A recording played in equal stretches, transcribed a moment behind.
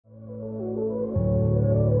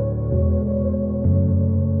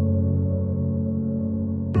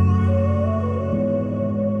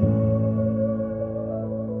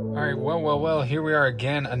Well, here we are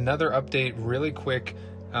again, another update really quick.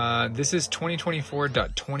 This is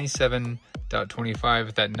 2024.27.25.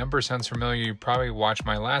 If that number sounds familiar, you probably watched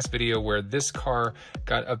my last video where this car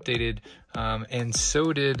got updated, and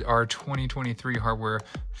so did our 2023 hardware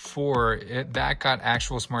 4. That got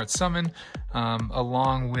actual smart summon,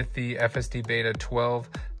 along with the FSD beta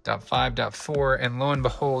 12.5.4, and lo and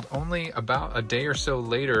behold, only about a day or so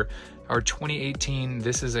later, our 2018,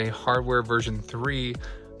 this is a hardware version 3,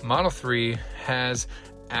 Model 3 has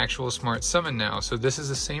actual smart summon now. So this is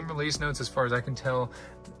the same release notes as far as I can tell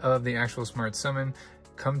of the actual smart summon.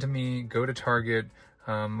 Come to me, go to Target,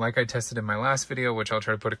 like I tested in my last video, which I'll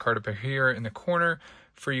try to put a card up here in the corner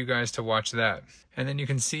for you guys to watch that. And then you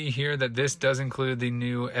can see here that this does include the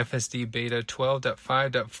new FSD beta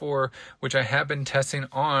 12.5.4, which I have been testing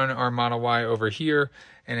on our Model Y over here,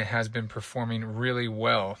 and it has been performing really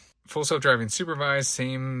well. Full self-driving supervised,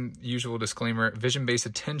 same usual disclaimer. Vision-based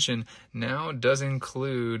attention now does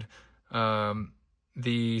include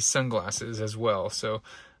the sunglasses as well. So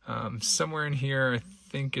somewhere in here, I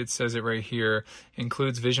think it says it right here,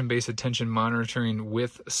 includes vision-based attention monitoring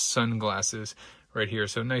with sunglasses right here.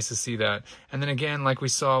 So nice to see that. And then again, like we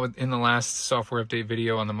saw in the last software update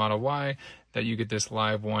video on the Model Y, that you get this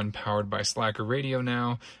Live 1 powered by Slacker radio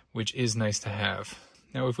now, which is nice to have.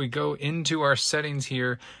 Now, if we go into our settings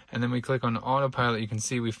here and then we click on autopilot, you can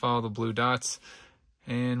see we follow the blue dots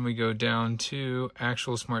and we go down to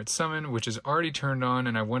actual smart summon, which is already turned on.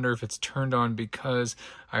 And I wonder if it's turned on because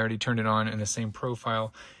I already turned it on in the same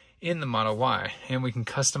profile in the Model Y. And we can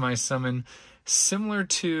customize summon similar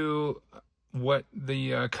to what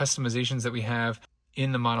the customizations that we have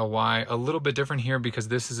in the Model Y. A little bit different here because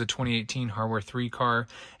this is a 2018 hardware 3 car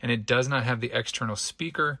and it does not have the external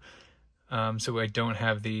speaker. So I don't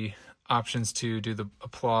have the options to do the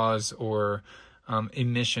applause or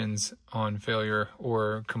emissions on failure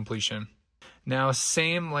or completion. Now,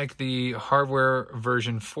 same like the hardware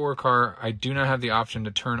version 4 car, I do not have the option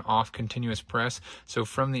to turn off continuous press. So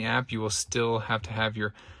from the app, you will still have to have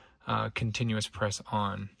your continuous press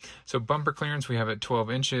on. So bumper clearance, we have at 12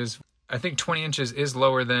 inches. I think 20 inches is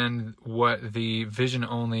lower than what the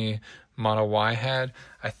vision-only Model Y had.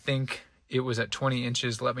 I think it was at 20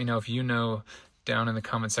 inches. Let me know if you know down in the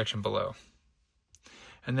comment section below.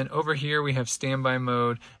 And then over here we have standby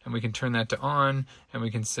mode, and we can turn that to on, and we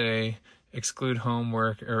can say exclude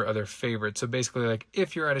homework or other favorites. So basically, like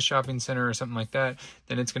if you're at a shopping center or something like that,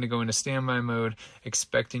 then it's going to go into standby mode,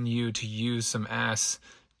 expecting you to use some A.S.S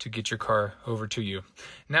to get your car over to you.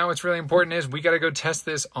 Now what's really important is we got to go test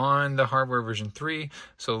this on the hardware version 3.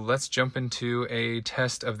 So let's jump into a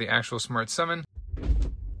test of the actual smart summon.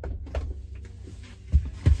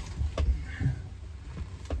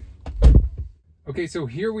 Okay, so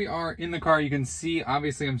here we are in the car. You can see,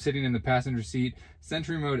 obviously I'm sitting in the passenger seat.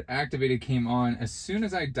 Sentry mode activated came on as soon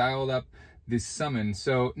as I dialed up this summon.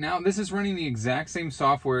 So now this is running the exact same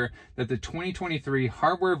software that the 2023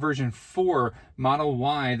 hardware version 4 Model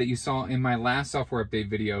Y that you saw in my last software update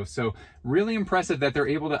video. So really impressive that they're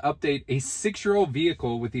able to update a 6-year-old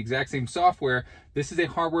vehicle with the exact same software. This is a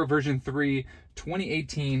hardware version 3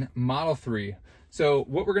 2018 Model 3. So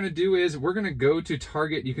what we're going to do is we're going to go to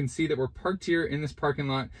Target. You can see that we're parked here in this parking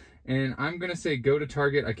lot, and I'm going to say go to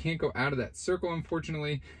Target. I can't go out of that circle,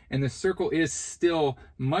 unfortunately, and the circle is still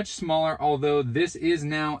much smaller, although this is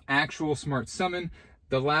now actual smart summon.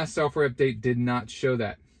 The last software update did not show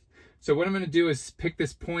that. So what I'm going to do is pick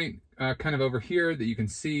this point kind of over here that you can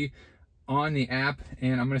see on the app,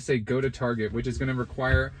 and I'm going to say go to Target, which is going to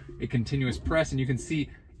require a continuous press, and you can see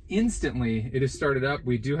instantly it has started up.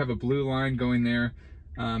 We do have a blue line going there,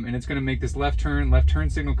 and it's going to make this left turn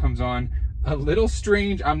signal comes on. A little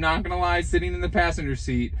strange, I'm not going to lie, sitting in the passenger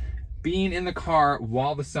seat, being in the car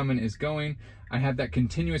while the summon is going. I have that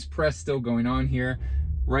continuous press still going on here.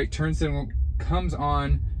 Right turn signal comes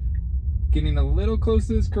on, getting a little close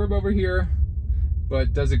to this curb over here,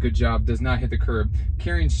 but does a good job, does not hit the curb.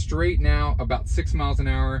 Carrying straight now about 6 miles an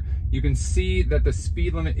hour. You can see that the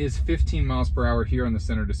speed limit is 15 miles per hour here on the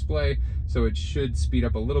center display, so it should speed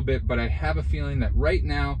up a little bit, but I have a feeling that right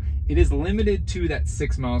now it is limited to that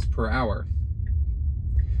 6 miles per hour.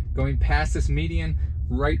 Going past this median,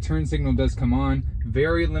 right turn signal does come on.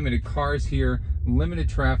 Very limited cars here, limited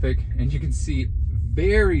traffic, and you can see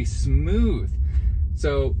very smooth.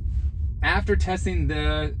 So after testing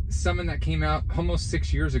the summon that came out almost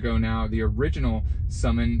 6 years ago now, the original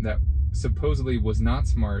summon that supposedly was not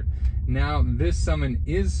smart, now this summon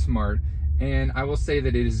is smart, and I will say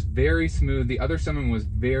that it is very smooth. The other summon was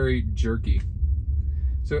very jerky.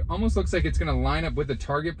 So it almost looks like it's going to line up with the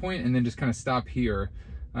target point and then just kind of stop here.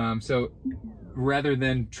 So rather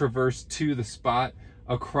than traverse to the spot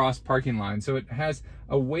across parking lines. So it has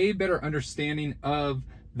a way better understanding of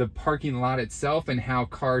the parking lot itself and how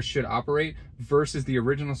cars should operate versus the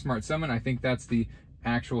original Smart Summon. I think that's the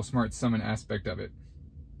actual Smart Summon aspect of it.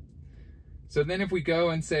 So then if we go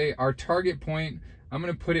and say our target point, I'm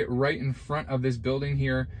gonna put it right in front of this building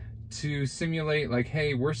here to simulate like,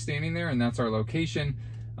 hey, we're standing there and that's our location.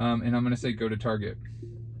 And I'm gonna say go to target.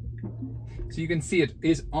 So you can see it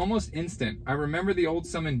is almost instant. I remember the old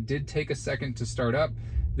Summon did take a second to start up.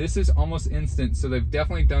 This is almost instant, so they've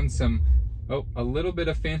definitely done some, a little bit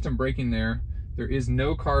of phantom braking there. There is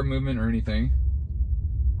no car movement or anything.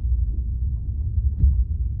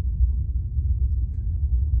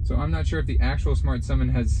 So I'm not sure if the actual Smart Summon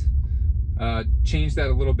has changed that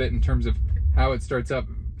a little bit in terms of how it starts up.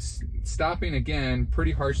 Stopping again,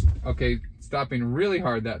 pretty harsh. Okay, stopping really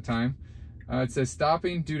hard that time. It says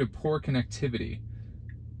stopping due to poor connectivity.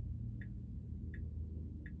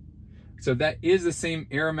 So that is the same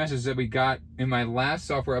error message that we got in my last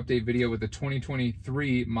software update video with the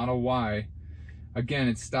 2023 Model Y. Again,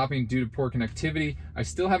 it's stopping due to poor connectivity. I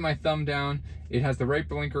still have my thumb down. It has the right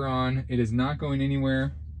blinker on. It is not going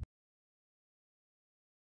anywhere.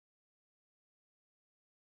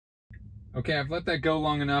 Okay, I've let that go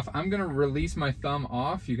long enough. I'm gonna release my thumb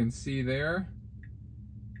off. You can see there.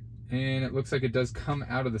 And it looks like it does come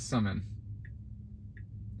out of the Summon.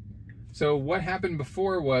 So what happened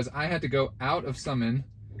before was I had to go out of Summon.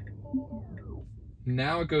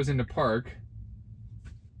 Now it goes into Park.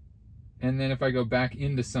 And then if I go back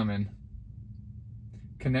into Summon,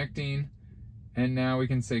 connecting, and now we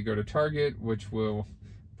can say go to target, which will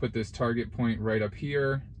put this target point right up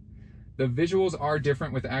here. The visuals are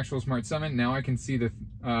different with the actual Smart Summon. Now I can see the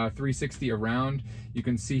 360 around. You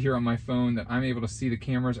can see here on my phone that I'm able to see the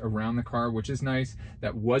cameras around the car, which is nice.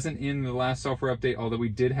 That wasn't in the last software update, although we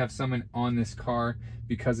did have Summon on this car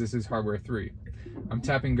because this is hardware 3. I'm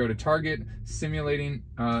tapping go to target, simulating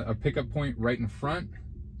a pickup point right in front.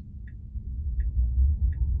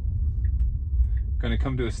 Gonna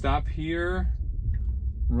come to a stop here,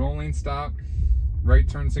 rolling stop, right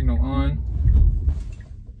turn signal on.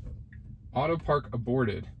 Auto park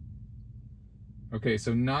aborted. Okay,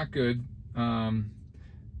 so not good.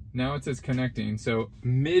 Now it says connecting. So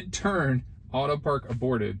mid-turn, auto park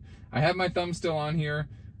aborted. I have my thumb still on here.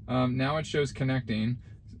 Now it shows connecting.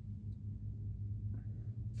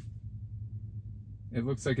 It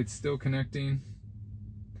looks like it's still connecting.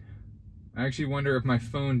 I actually wonder if my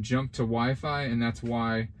phone jumped to Wi-Fi and that's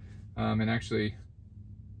why, and actually,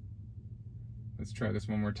 let's try this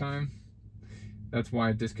one more time. That's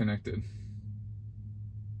why it disconnected.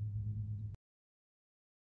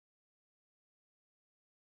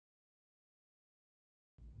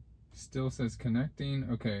 Still says connecting.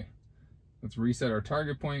 Okay, let's reset our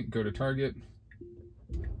target point, go to target.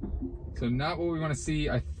 So not what we want to see.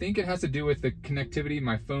 I think it has to do with the connectivity.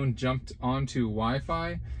 My phone jumped onto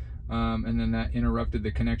Wi-Fi and then that interrupted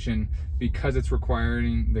the connection because it's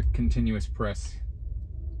requiring the continuous press.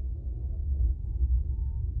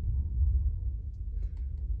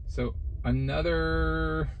 So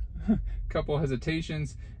another couple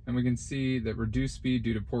hesitations and we can see that reduced speed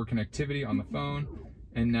due to poor connectivity on the phone.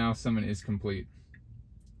 And now Summon is complete.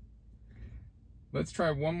 Let's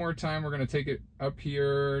try one more time. We're gonna take it up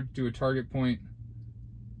here, do a target point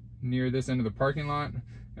near this end of the parking lot,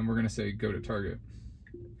 and we're gonna say go to target.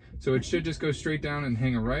 So it should just go straight down and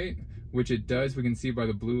hang a right, which it does. We can see by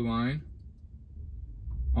the blue line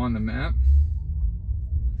on the map.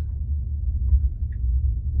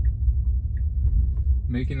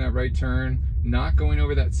 Making that right turn, not going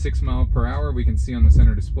over that 6 mph, we can see on the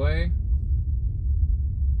center display.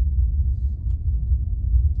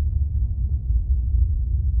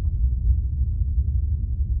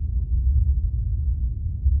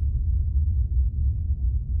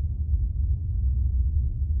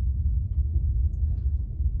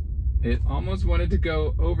 It almost wanted to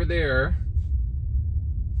go over there,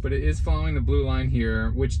 but it is following the blue line here,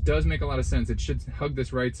 which does make a lot of sense. It should hug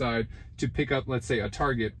this right side to pick up, let's say, a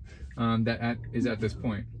target that is at this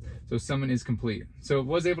point. So Summon is complete. So it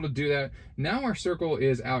was able to do that. Now our circle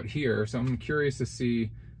is out here, so I'm curious to see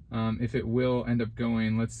if it will end up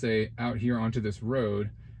going, let's say, out here onto this road,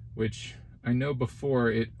 which I know before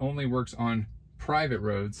it only works on private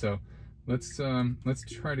roads. So let's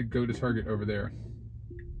try to go to target over there.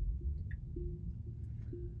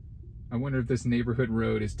 I wonder if this neighborhood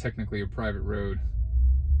road is technically a private road.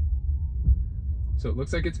 So it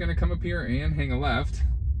looks like it's gonna come up here and hang a left.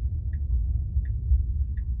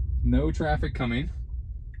 No traffic coming.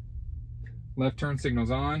 Left turn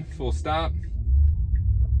signal's on, full stop.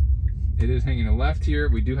 It is hanging a left here.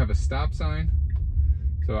 We do have a stop sign.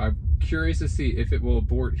 So I've curious to see if it will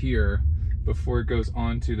abort here before it goes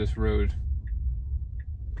onto this road.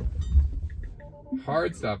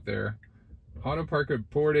 Hard stop there. Auto park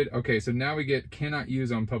aborted. Okay, so now we get cannot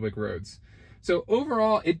use on public roads. So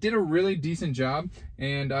overall, it did a really decent job,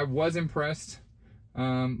 and I was impressed.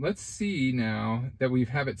 Let's see now that we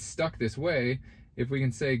have it stuck this way, if we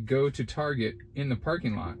can say go to target in the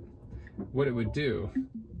parking lot, what it would do.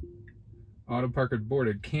 Auto park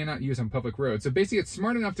aborted, cannot use on public roads. So basically it's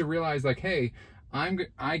smart enough to realize like, hey,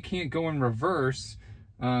 I can't go in reverse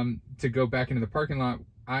to go back into the parking lot.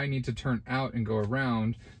 I need to turn out and go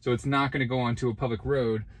around. So it's not gonna go onto a public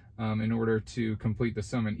road in order to complete the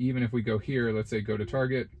summon. Even if we go here, let's say go to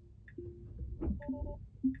target,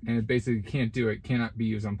 and it basically can't do it, cannot be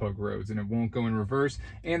used on public roads, and it won't go in reverse,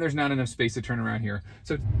 and there's not enough space to turn around here.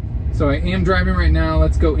 So I am driving right now.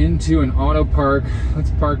 Let's go into an auto park.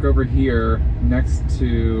 Let's park over here next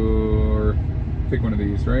to, or pick one of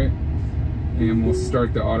these, right? And we'll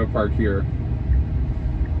start the auto park here.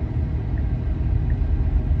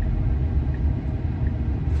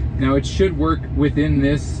 Now it should work within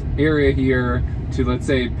this area here to, let's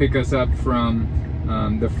say, pick us up from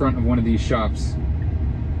the front of one of these shops.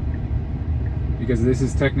 Because this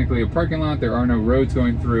is technically a parking lot, there are no roads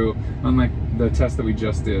going through, unlike the test that we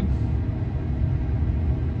just did.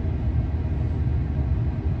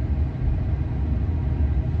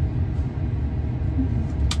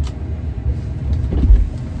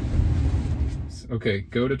 Okay,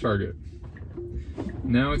 go to target.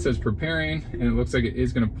 Now it says preparing, and it looks like it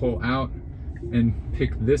is going to pull out and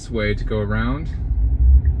pick this way to go around.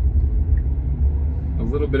 A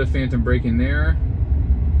little bit of phantom braking there.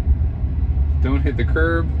 Don't hit the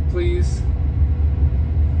curb, please.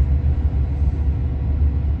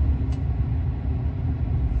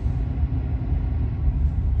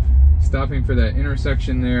 Stopping for that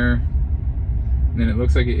intersection there. And then it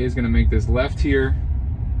looks like it is going to make this left here.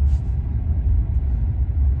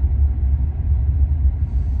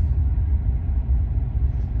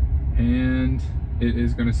 And it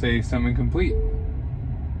is going to say summon complete.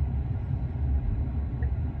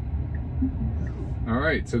 All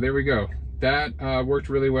right, so there we go. That worked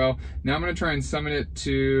really well. Now I'm going to try and summon it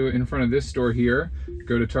to in front of this store here.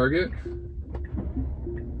 Go to target.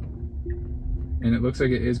 And it looks like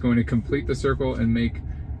it is going to complete the circle and make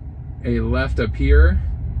a left up here.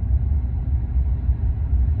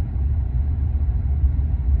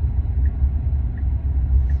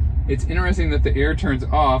 It's interesting that the air turns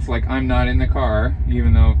off like I'm not in the car,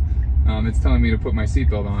 even though it's telling me to put my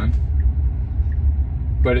seatbelt on.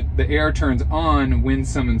 But the air turns on when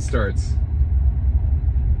summon starts.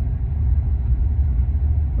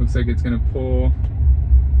 Looks like it's gonna pull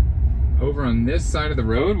over on this side of the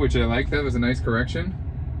road, which I like. That was a nice correction.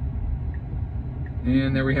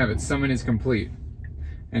 And there we have it, summon is complete.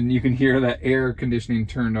 And you can hear that air conditioning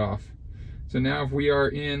turned off. So now if we are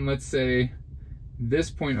in, let's say,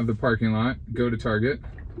 this point of the parking lot, go to target.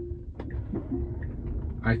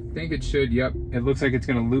 I think it should, yep, it looks like it's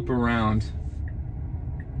gonna loop around.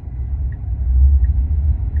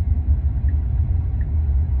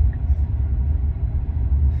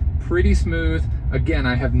 Pretty smooth. Again,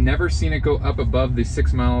 I have never seen it go up above the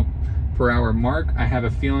 6 mph mark. I have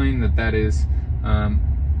a feeling that that is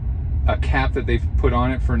a cap that they've put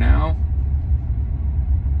on it for now.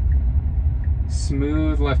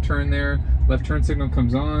 Smooth left turn there. Left turn signal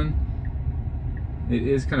comes on. It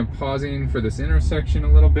is kind of pausing for this intersection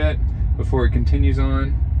a little bit before it continues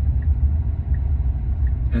on.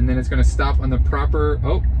 And then it's going to stop on the proper,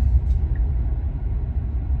 oh,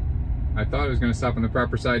 I thought it was going to stop on the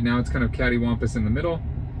proper side. Now it's kind of cattywampus in the middle.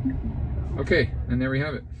 Okay, and there we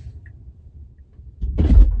have it.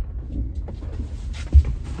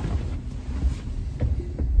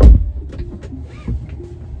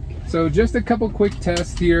 So just a couple quick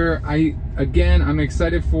tests here. I'm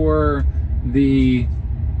excited for the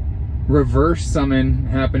reverse summon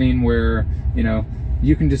happening where, you know,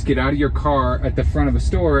 you can just get out of your car at the front of a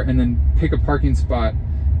store and then pick a parking spot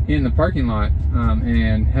in the parking lot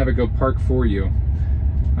and have it go park for you.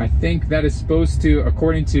 I think that is supposed to,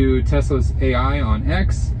 according to Tesla's AI on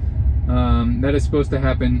X, that is supposed to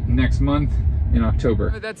happen next month in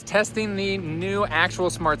October. That's testing the new actual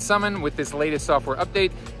smart summon with this latest software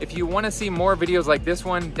update. If you want to see more videos like this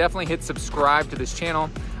one, definitely hit subscribe to this channel.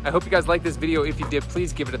 I hope you guys liked this video. If you did,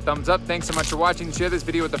 please give it a thumbs up. Thanks so much for watching. Share this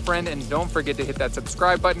video with a friend and don't forget to hit that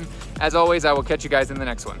subscribe button. As always, I will catch you guys in the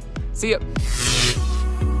next one. See ya.